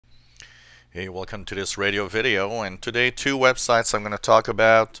Hey, welcome to this radio video, and today two websites I'm going to talk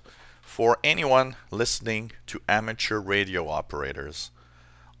about for anyone listening to amateur radio operators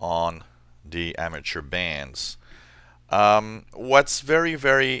on the amateur bands. What's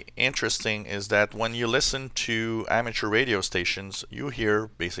very interesting is that when you listen to amateur radio stations, you hear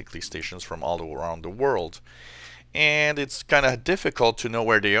basically stations from all around the world. And it's kind of difficult to know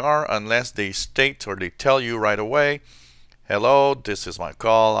where they are unless they state or they tell you right away, hello, this is my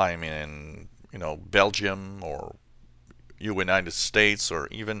call. I'm in, Belgium or United States, or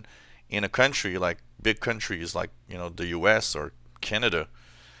even in a country like big countries like, the US or Canada.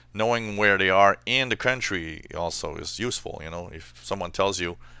 Knowing where they are in the country also is useful. If someone tells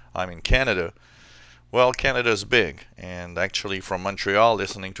you I'm in Canada, well, Canada is big, and actually from Montreal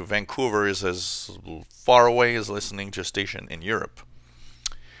listening to Vancouver is as far away as listening to a station in Europe.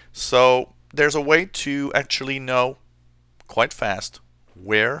 So there's a way to actually know quite fast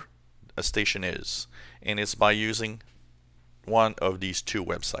where a station is, and it's by using one of these two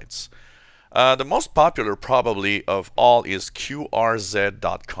websites. The most popular probably of all is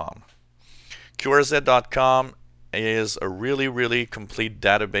QRZ.com. QRZ.com is a really complete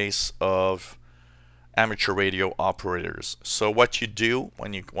database of amateur radio operators. So what you do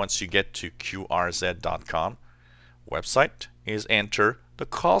once you get to QRZ.com website is enter the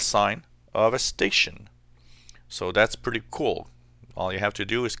call sign of a station. So that's pretty cool. All you have to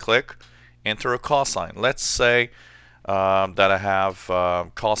do is click, enter a call sign. Let's say that I have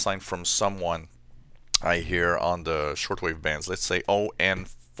a call sign from someone I hear on the shortwave bands. Let's say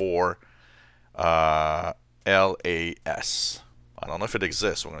ON4 LAS. I don't know if it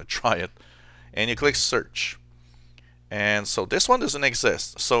exists. I'm going to try it. And you click search. And so this one doesn't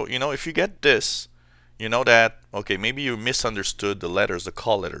exist. So, if you get this, you know that, okay, maybe you misunderstood the letters, the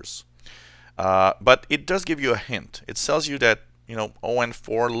call letters. But it does give you a hint. It tells you that,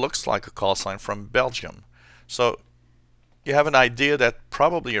 ON4 looks like a call sign from Belgium. So you have an idea that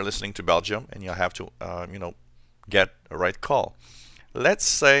probably you're listening to Belgium, and you'll have to, get a right call. Let's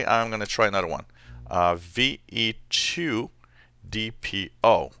say I'm going to try another one. VE2DPO,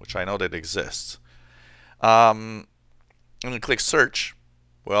 which I know that exists. And you click search.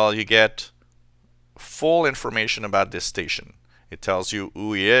 Well, you get full information about this station. It tells you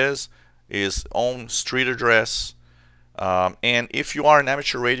who he is, his own street address, and if you are an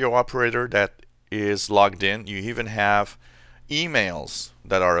amateur radio operator that is logged in, you even have emails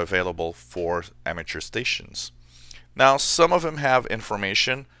that are available for amateur stations. Now, some of them have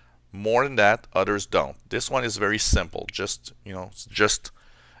information more than that, others don't. This one is very simple, just just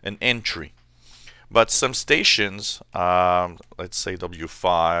an entry. But some stations, let's say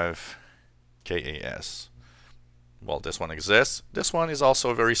W5 KAS. Well, this one exists. This one is also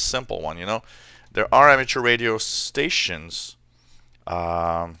a very simple one. There are amateur radio stations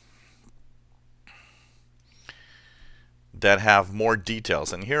that have more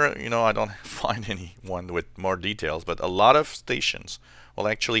details, and here I don't find anyone with more details, but a lot of stations will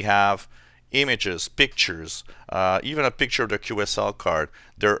actually have images, pictures, even a picture of the QSL card,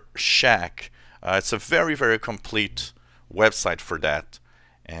 their shack. It's a very complete website for that,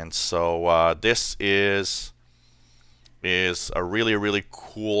 and so this is a really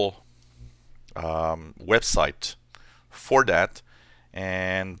cool website for that.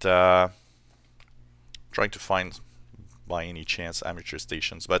 And trying to find by any chance amateur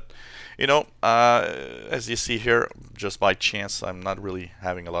stations, but as you see here, just by chance, I'm not really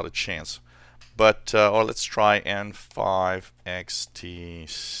having a lot of chance. But or let's try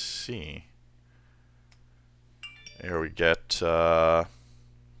N5XTC. Here we get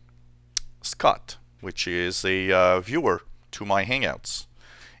Scott, which is a viewer to my Hangouts.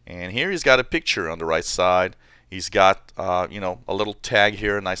 And here he's got a picture on the right side. He's got a little tag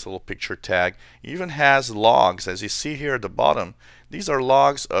here, a nice little picture tag. He even has logs, as you see here at the bottom. These are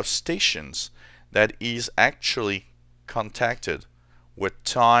logs of stations that he's actually contacted with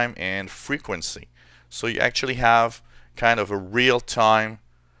time and frequency. So you actually have kind of a real-time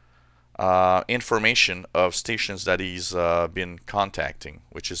information of stations that he's been contacting,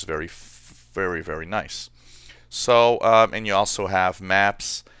 which is very nice. So and you also have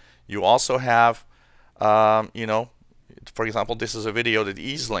maps. You also have for example, this is a video that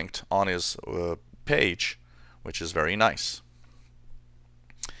he's linked on his page, which is very nice.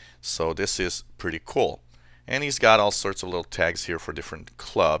 So this is pretty cool. And he's got all sorts of little tags here for different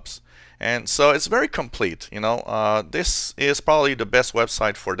clubs. And so it's very complete. This is probably the best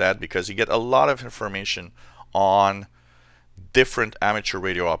website for that, because you get a lot of information on different amateur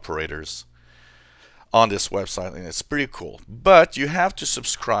radio operators on this website, and it's pretty cool. But you have to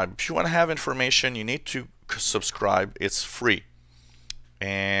subscribe. If you want to have information, you need to subscribe. It's free.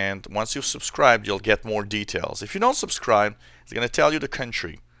 And once you've subscribed, you'll get more details. If you don't subscribe, it's going to tell you the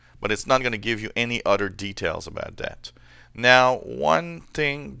country, but it's not going to give you any other details about that. Now, one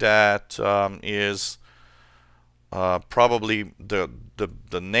thing that is probably the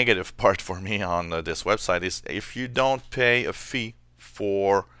negative part for me on this website is if you don't pay a fee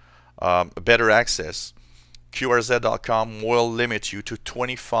for better access, QRZ.com will limit you to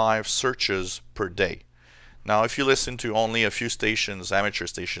 25 searches per day. Now, if you listen to only a few stations, amateur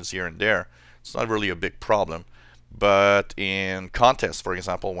stations here and there, it's not really a big problem. But in contests, for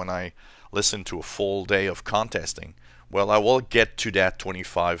example, when I listen to a full day of contesting, well, I will get to that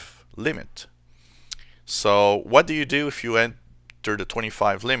 25 limit. So what do you do if you enter the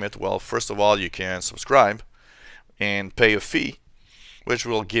 25 limit? Well, first of all, you can subscribe and pay a fee, which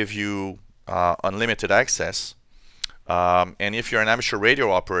will give you unlimited access. And if you're an amateur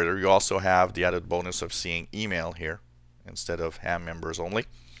radio operator, you also have the added bonus of seeing email here instead of ham members only.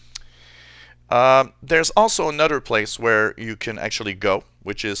 There's also another place where you can actually go,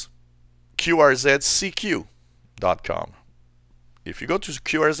 which is QRZCQ.com. If you go to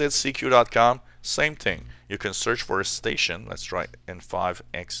QRZCQ.com, same thing. You can search for a station. Let's try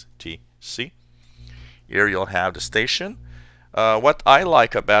N5XTC. Here you'll have the station. What I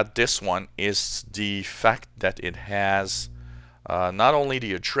like about this one is the fact that it has not only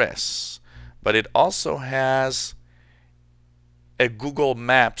the address, but it also has a Google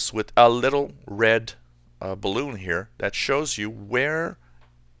Maps with a little red balloon here that shows you where,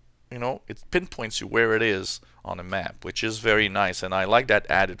 it pinpoints you where it is on a map, which is very nice. And I like that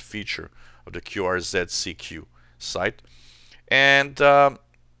added feature of the QRZCQ site. And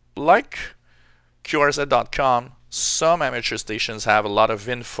like QRZ.com, some amateur stations have a lot of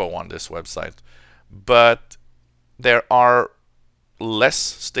info on this website, but there are less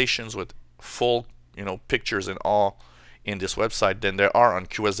stations with full, pictures and all in this website than there are on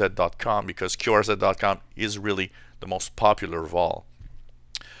QRZ.com, because QRZ.com is really the most popular of all.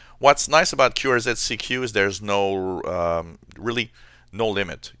 What's nice about QRZCQ is there's really no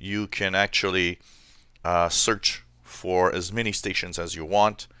limit. You can actually search for as many stations as you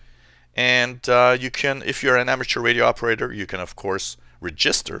want. And you can, if you're an amateur radio operator, you can of course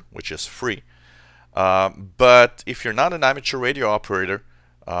register, which is free. But if you're not an amateur radio operator,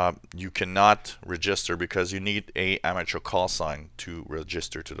 you cannot register because you need a amateur call sign to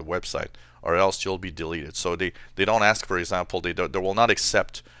register to the website, or else you'll be deleted. So they don't ask, for example, they will not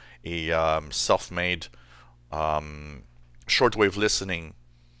accept a self-made shortwave listening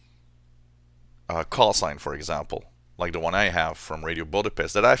call sign, for example, like the one I have from Radio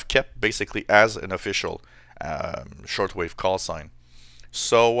Budapest, that I've kept basically as an official shortwave call sign.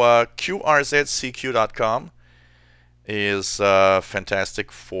 So QRZCQ.com is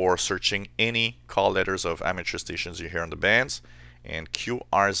fantastic for searching any call letters of amateur stations you hear on the bands, and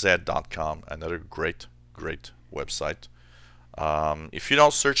QRZ.com, another great website. If you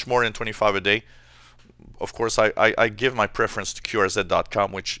don't search more than 25 a day, of course, I give my preference to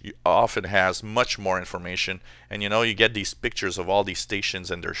QRZ.com, which often has much more information. And you get these pictures of all these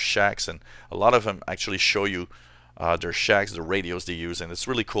stations and their shacks, and a lot of them actually show you their shacks, the radios they use, and it's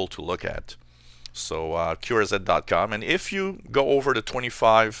really cool to look at. So QRZ.com. And if you go over the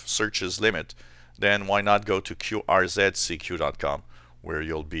 25 searches limit, then why not go to QRZCQ.com, where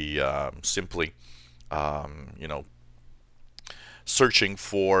you'll be simply, searching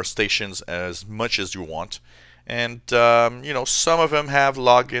for stations as much as you want. And some of them have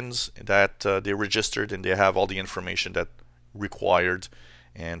logins that they registered, and they have all the information that required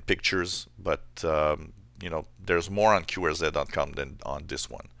and pictures, but there's more on QRZ.com than on this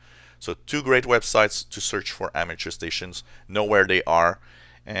one. So two great websites to search for amateur stations, know where they are.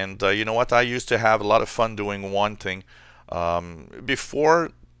 And you know what, I used to have a lot of fun doing one thing.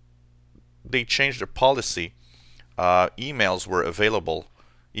 Before they changed their policy, emails were available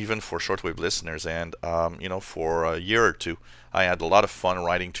even for shortwave listeners, and for a year or two I had a lot of fun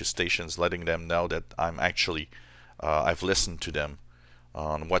writing to stations, letting them know that I'm actually I've listened to them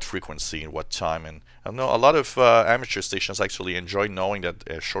on what frequency and what time. And I know a lot of amateur stations actually enjoy knowing that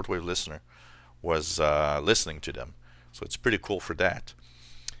a shortwave listener was listening to them, so it's pretty cool for that.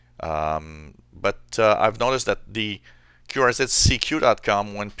 But I've noticed that the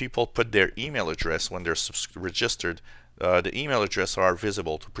QRZCQ.com, when people put their email address when they're registered, the email address are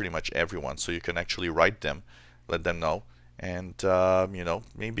visible to pretty much everyone, so you can actually write them, let them know, and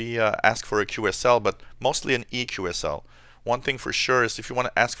maybe ask for a QSL, but mostly an EQSL. One thing for sure is, if you want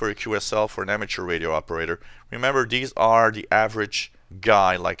to ask for a QSL for an amateur radio operator, remember these are the average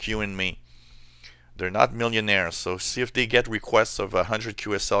guy like you and me. They're not millionaires, so see if they get requests of 100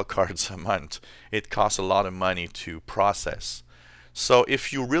 QSL cards a month. It costs a lot of money to process. So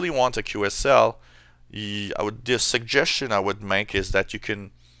if you really want a QSL, the suggestion I would make is that you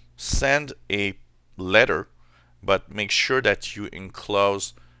can send a letter, but make sure that you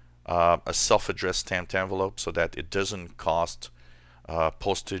enclose a self-addressed stamped envelope so that it doesn't cost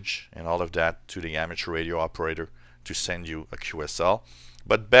postage and all of that to the amateur radio operator to send you a QSL.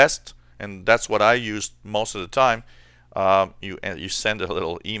 But best, and that's what I use most of the time, you send a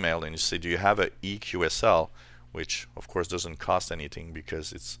little email and you say, do you have a EQSL, which of course doesn't cost anything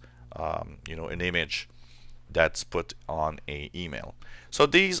because it's an image that's put on a email. So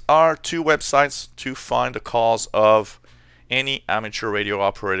these are two websites to find the calls of any amateur radio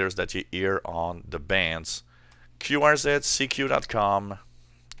operators that you hear on the bands: QRZCQ.com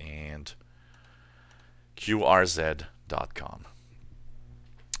and QRZ.com.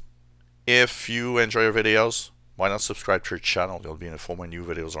 If you enjoy your videos, why not subscribe to your channel? You'll be informed when new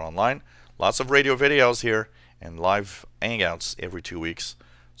videos are online. Lots of radio videos here and live hangouts every 2 weeks.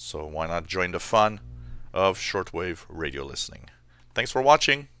 So why not join the fun of shortwave radio listening? Thanks for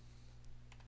watching.